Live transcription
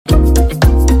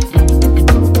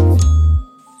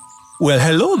Well,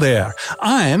 hello there.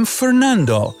 I'm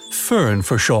Fernando, Fern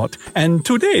for short, and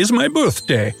today's my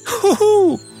birthday.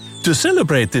 Hoo-hoo! To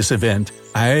celebrate this event,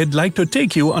 I'd like to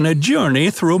take you on a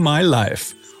journey through my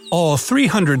life. All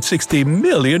 360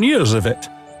 million years of it.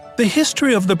 The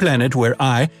history of the planet where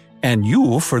I, and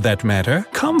you for that matter,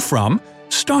 come from,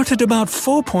 started about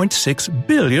 4.6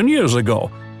 billion years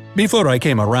ago. Before I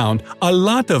came around, a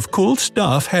lot of cool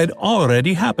stuff had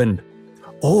already happened.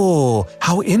 Oh,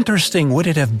 how interesting would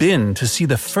it have been to see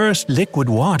the first liquid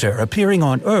water appearing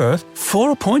on Earth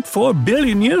 4.4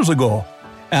 billion years ago.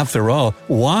 After all,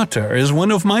 water is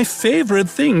one of my favorite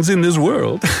things in this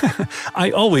world. I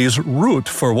always root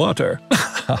for water.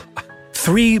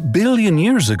 3 billion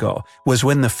years ago was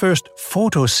when the first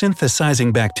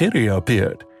photosynthesizing bacteria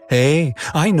appeared. Hey,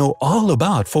 I know all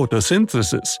about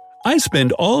photosynthesis. I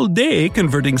spend all day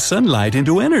converting sunlight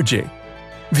into energy.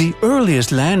 The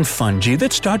earliest land fungi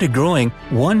that started growing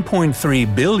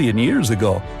 1.3 billion years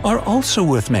ago are also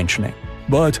worth mentioning.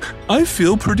 But I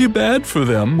feel pretty bad for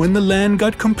them when the land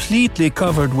got completely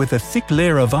covered with a thick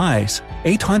layer of ice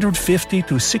 850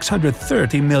 to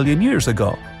 630 million years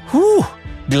ago. Whew!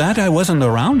 Glad I wasn't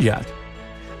around yet.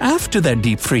 After that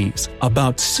deep freeze,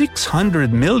 about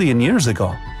 600 million years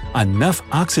ago, enough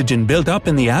oxygen built up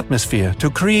in the atmosphere to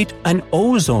create an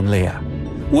ozone layer.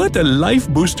 What a life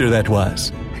booster that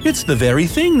was! It's the very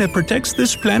thing that protects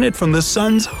this planet from the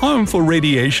sun's harmful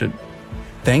radiation.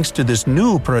 Thanks to this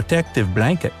new protective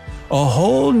blanket, a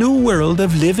whole new world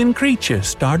of living creatures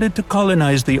started to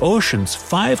colonize the oceans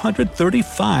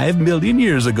 535 million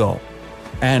years ago.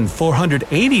 And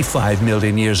 485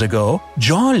 million years ago,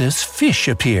 jawless fish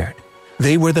appeared.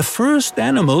 They were the first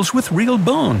animals with real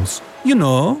bones. You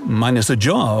know, minus a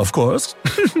jaw, of course.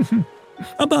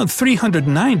 About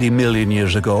 390 million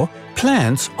years ago,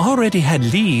 plants already had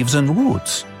leaves and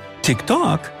roots.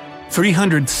 Tick-tock!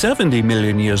 370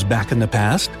 million years back in the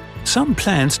past, some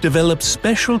plants developed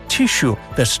special tissue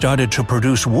that started to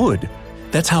produce wood.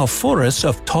 That's how forests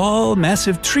of tall,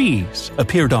 massive trees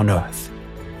appeared on Earth.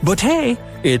 But hey,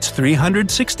 it's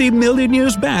 360 million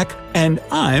years back, and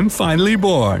I'm finally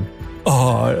born.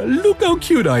 Oh, look how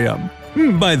cute I am.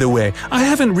 By the way, I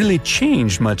haven't really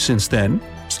changed much since then.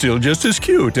 Still just as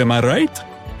cute, am I right?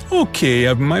 Okay,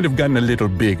 I might have gotten a little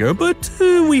bigger, but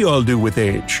we all do with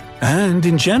age. And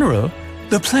in general,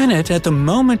 the planet at the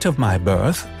moment of my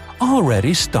birth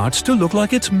already starts to look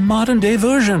like its modern-day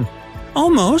version.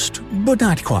 Almost, but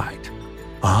not quite.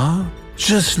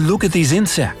 Just look at these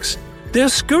insects. They're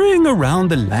scurrying around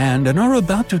the land and are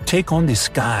about to take on the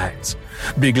skies.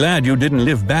 Be glad you didn't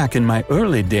live back in my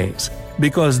early days,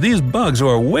 because these bugs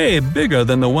are way bigger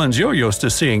than the ones you're used to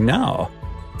seeing now.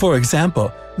 For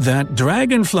example, that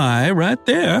dragonfly right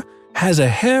there has a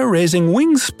hair-raising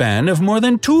wingspan of more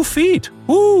than 2 feet.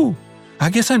 Woo! I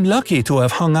guess I'm lucky to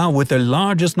have hung out with the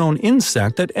largest known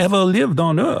insect that ever lived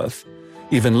on Earth.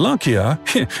 Even luckier,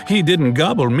 he didn't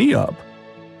gobble me up.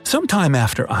 Sometime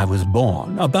after I was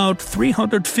born, about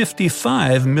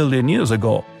 355 million years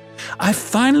ago, I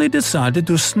finally decided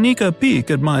to sneak a peek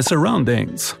at my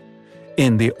surroundings.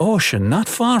 In the ocean not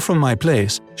far from my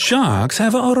place, sharks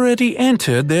have already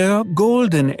entered their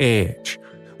golden age.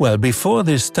 Well, before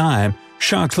this time,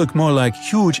 sharks looked more like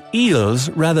huge eels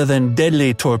rather than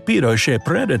deadly torpedo-shaped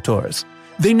predators.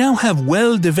 They now have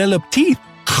well-developed teeth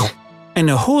and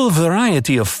a whole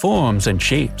variety of forms and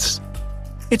shapes.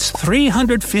 It's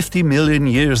 350 million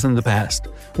years in the past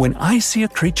when I see a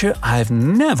creature I've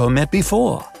never met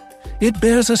before. It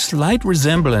bears a slight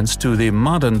resemblance to the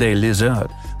modern-day lizard,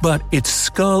 but its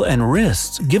skull and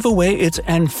wrists give away its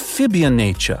amphibian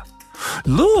nature.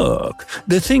 Look,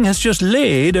 the thing has just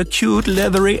laid a cute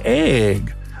leathery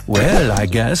egg. Well, I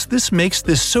guess this makes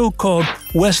this so-called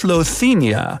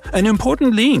Wesleyathenia an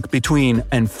important link between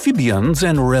amphibians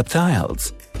and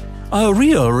reptiles. A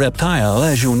real reptile,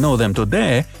 as you know them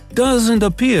today, doesn't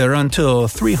appear until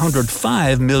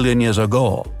 305 million years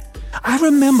ago. I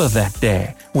remember that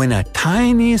day when a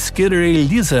tiny, skittery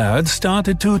lizard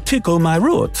started to tickle my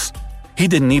roots. He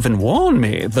didn't even warn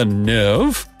me, the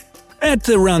nerve. At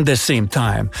around the same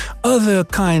time, other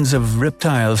kinds of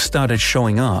reptiles started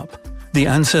showing up. The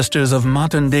ancestors of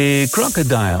modern-day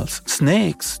crocodiles,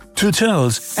 snakes,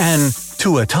 turtles, and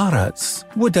tuataras,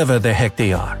 whatever the heck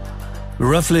they are.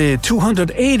 Roughly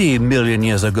 280 million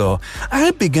years ago,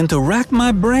 I began to rack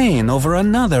my brain over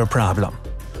another problem.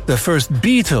 The first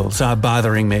beetles are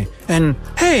bothering me, and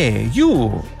hey,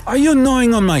 are you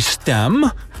gnawing on my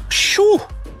stem? Shoo!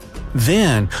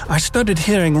 Then I started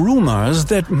hearing rumors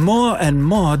that more and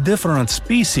more different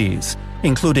species,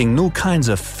 including new kinds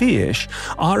of fish,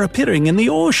 are appearing in the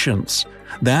oceans.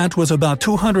 That was about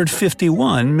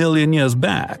 251 million years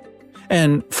back.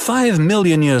 And 5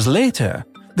 million years later,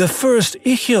 the first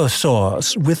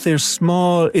ichthyosaurs with their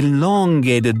small,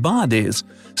 elongated bodies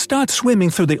start swimming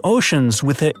through the oceans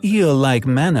with their eel-like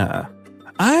manner.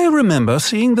 I remember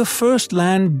seeing the first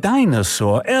land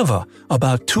dinosaur ever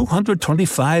about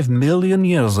 225 million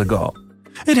years ago.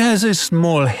 It has a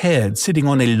small head sitting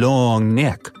on a long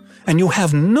neck, and you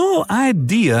have no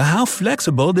idea how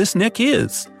flexible this neck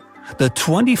is. The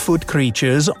 20-foot creature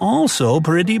is also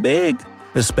pretty big,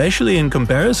 especially in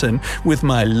comparison with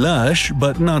my lush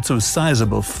but not so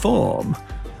sizable form.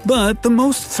 But the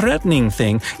most threatening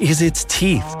thing is its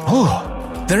teeth.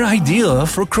 Oh, they're ideal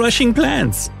for crushing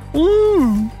plants.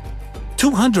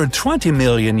 220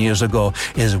 million years ago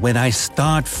is when I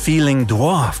start feeling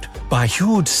dwarfed by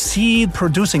huge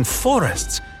seed-producing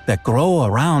forests that grow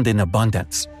around in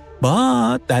abundance.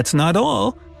 But that's not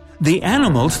all. The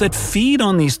animals that feed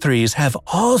on these trees have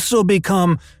also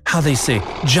become, how they say,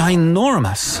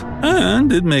 ginormous.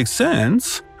 And it makes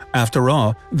sense. After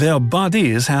all, their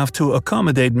bodies have to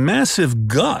accommodate massive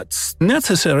guts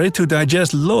necessary to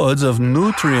digest loads of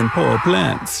nutrient-poor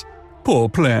plants. Poor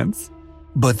plants.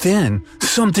 But then,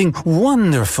 something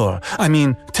wonderful,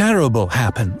 terrible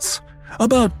happens.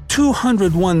 About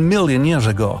 201 million years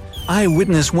ago, I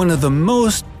witnessed one of the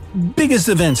biggest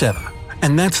events ever.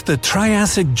 And that's the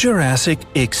Triassic-Jurassic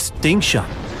extinction.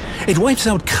 It wipes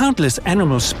out countless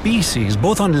animal species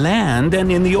both on land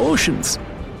and in the oceans.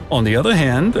 On the other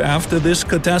hand, after this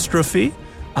catastrophe,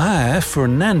 I,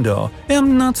 Fernando,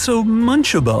 am not so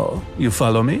munchable, you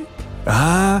follow me?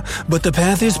 But the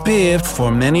path is paved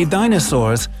for many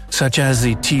dinosaurs, such as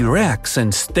the T-Rex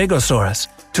and Stegosaurus,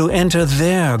 to enter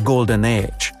their golden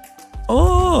age.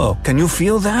 Oh, can you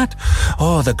feel that?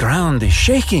 Oh, the ground is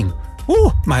shaking.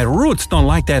 Ooh, my roots don't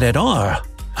like that at all.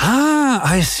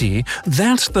 I see.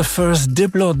 That's the first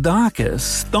Diplodocus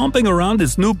stomping around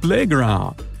its new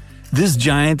playground. This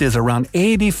giant is around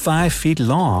 85 feet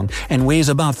long and weighs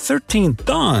about 13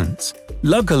 tons.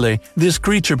 Luckily, this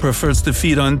creature prefers to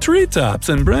feed on treetops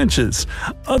and branches.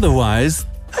 Otherwise,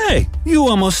 hey, you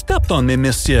almost stepped on me,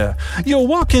 monsieur. You're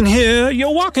walking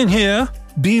here.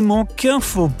 Be more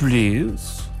careful,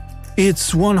 please.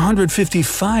 It's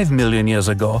 155 million years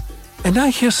ago, and I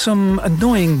hear some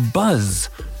annoying buzz.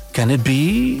 Can it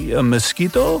be a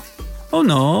mosquito? Oh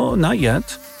no, not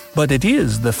yet. But it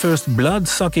is the first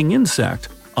blood-sucking insect,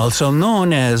 also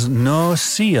known as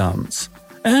no-see-ums.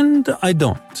 And I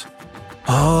don't.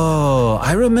 Oh,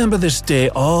 I remember this day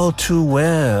all too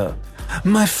well.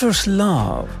 My first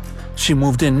love. She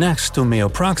moved in next to me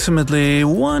approximately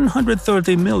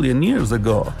 130 million years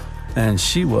ago, and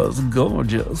she was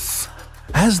gorgeous.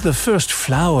 As the first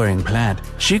flowering plant,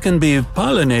 she can be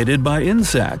pollinated by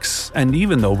insects and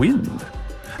even the wind.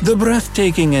 The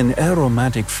breathtaking and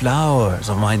aromatic flowers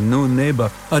of my new neighbor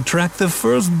attract the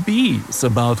first bees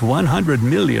about 100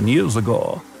 million years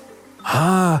ago.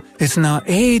 It's now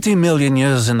 80 million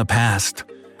years in the past,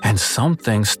 and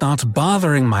something starts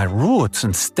bothering my roots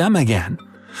and stem again.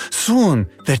 Soon,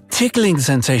 the tickling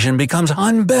sensation becomes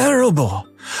unbearable.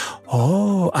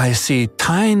 Oh, I see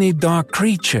tiny dark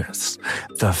creatures,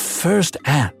 the first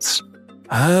ants.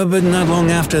 But not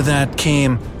long after that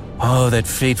came, that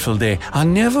fateful day. I'll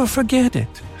never forget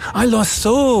it. I lost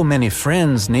so many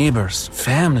friends, neighbors,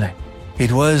 family.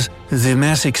 It was the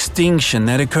mass extinction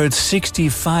that occurred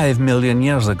 65 million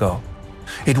years ago.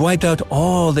 It wiped out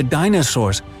all the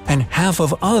dinosaurs and half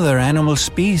of other animal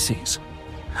species.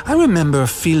 I remember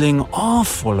feeling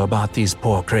awful about these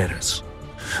poor critters.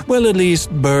 Well, at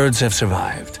least birds have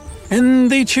survived,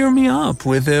 and they cheer me up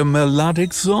with their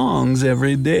melodic songs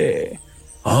every day.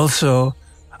 Also,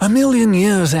 a million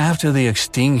years after the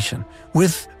extinction,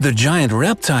 with the giant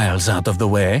reptiles out of the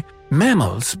way,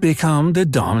 mammals become the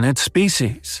dominant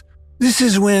species. This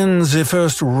is when the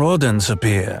first rodents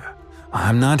appear.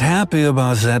 I'm not happy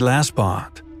about that last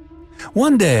part.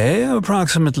 One day,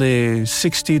 approximately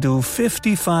 60 to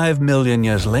 55 million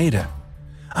years later,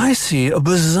 I see a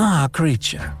bizarre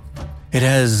creature. It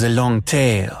has a long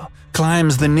tail,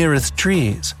 climbs the nearest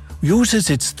trees,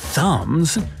 uses its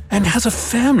thumbs, and has a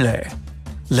family.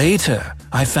 Later,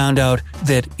 I found out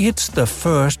that it's the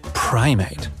first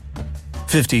primate.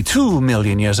 52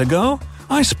 million years ago,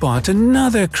 I spot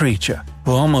another creature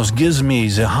who almost gives me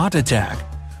the heart attack.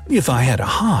 If I had a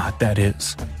heart, that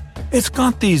is. It's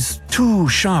got these two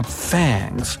sharp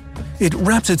fangs. It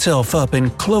wraps itself up in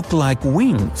cloak-like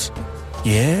wings.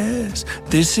 Yes,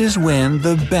 this is when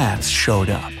the bats showed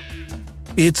up.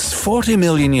 It's 40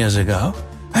 million years ago,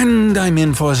 and I'm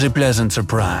in for the pleasant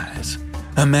surprise.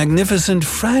 A magnificent,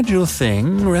 fragile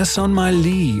thing rests on my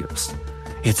leaves.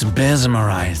 It's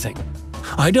mesmerizing.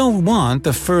 I don't want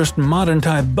the first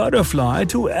modern-type butterfly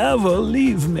to ever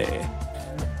leave me.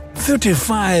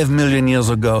 35 million years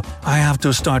ago, I have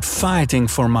to start fighting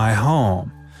for my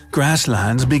home.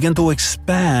 Grasslands begin to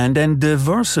expand and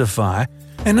diversify,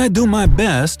 and I do my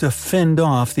best to fend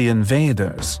off the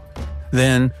invaders.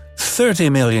 Then, 30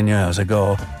 million years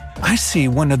ago, I see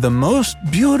one of the most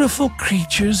beautiful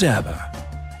creatures ever.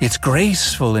 It's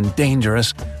graceful and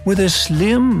dangerous, with a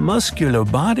slim, muscular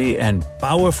body and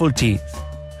powerful teeth.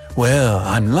 Well,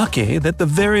 I'm lucky that the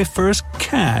very first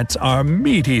cats are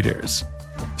meat-eaters.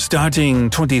 Starting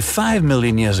 25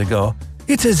 million years ago,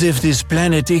 it's as if this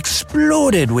planet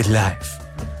exploded with life.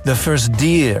 The first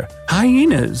deer,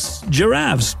 hyenas,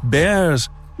 giraffes, bears.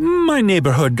 My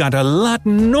neighborhood got a lot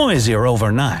noisier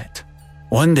overnight.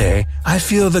 One day, I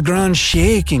feel the ground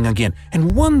shaking again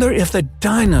and wonder if the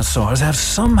dinosaurs have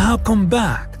somehow come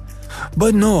back.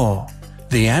 But no,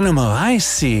 the animal I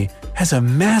see has a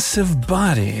massive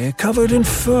body covered in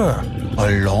fur,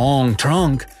 a long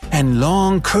trunk, and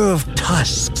long curved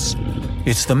tusks.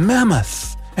 It's the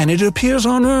mammoth, and it appears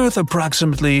on Earth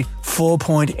approximately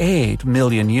 4.8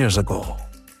 million years ago.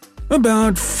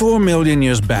 About 4 million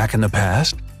years back in the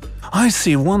past, I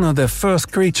see one of the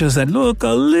first creatures that look a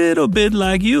little bit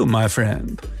like you, my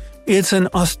friend. It's an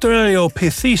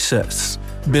Australopithecus,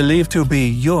 believed to be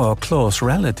your close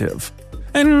relative.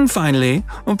 And finally,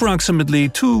 approximately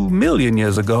 2 million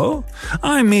years ago,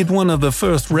 I meet one of the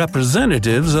first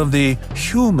representatives of the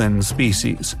human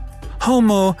species.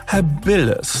 Homo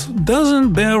habilis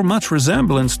doesn't bear much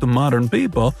resemblance to modern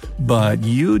people, but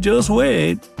you just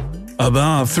wait.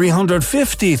 About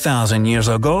 350,000 years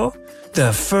ago,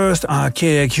 the first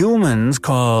archaic humans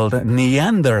called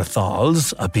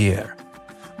Neanderthals appear.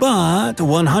 But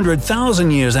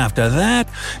 100,000 years after that,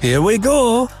 here we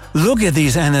go. Look at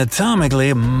these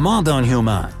anatomically modern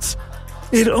humans.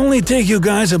 It'll only take you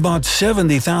guys about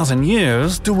 70,000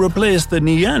 years to replace the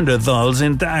Neanderthals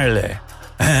entirely.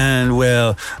 And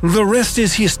well, the rest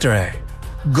is history.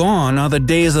 Gone are the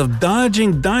days of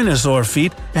dodging dinosaur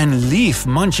feet and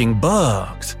leaf-munching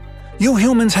bugs. You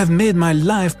humans have made my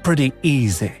life pretty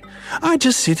easy. I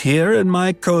just sit here in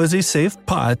my cozy safe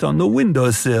pot on the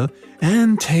windowsill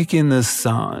and take in the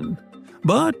sun.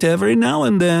 But every now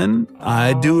and then,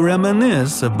 I do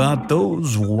reminisce about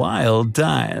those wild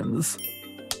times.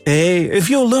 Hey,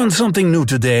 if you learned something new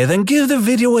today, then give the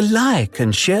video a like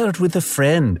and share it with a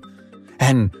friend.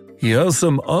 And here's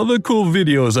some other cool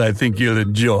videos I think you'll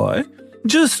enjoy.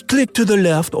 Just click to the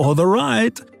left or the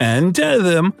right and tell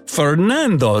them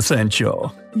Fernando sent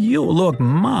you. You look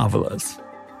marvelous.